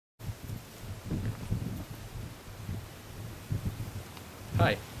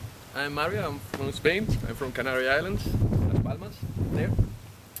Hi, I'm Mario. I'm from Spain. I'm from Canary Islands, Las Palmas, there.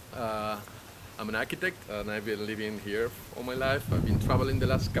 Uh, I'm an architect and I've been living here all my life. I've been traveling the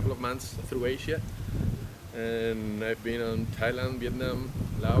last couple of months through Asia, and I've been on Thailand, Vietnam,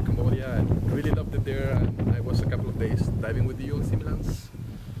 Laos, Cambodia. I really loved it there, and I was a couple of days diving with you on Simulants,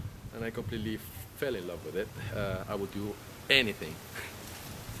 and I completely fell in love with it. I would do anything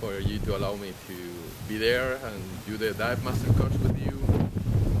for you to allow me to be there and do the Divemaster course with you.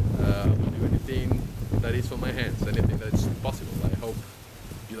 I will do anything that is on my hands, anything that's possible. I hope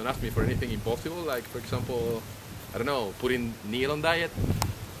you don't ask me for anything impossible, like for example, I don't know, putting Neil on diet.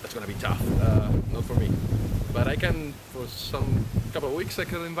 That's gonna be tough, not for me. But I can, for some couple of weeks, I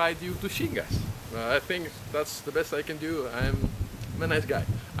can invite you to Shingas. I think that's the best I can do. I'm a nice guy.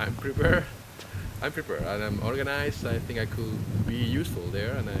 I'm prepared, and I'm organized. I think I could be useful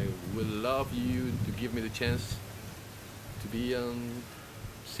there, and I would love you to give me the chance to be on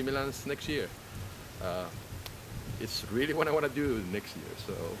Simulants next year. It's really what I want to do next year,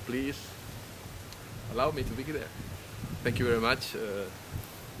 so please allow me to be there. Thank you very much.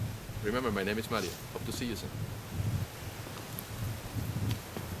 Remember, my name is Mario. Hope to see you soon.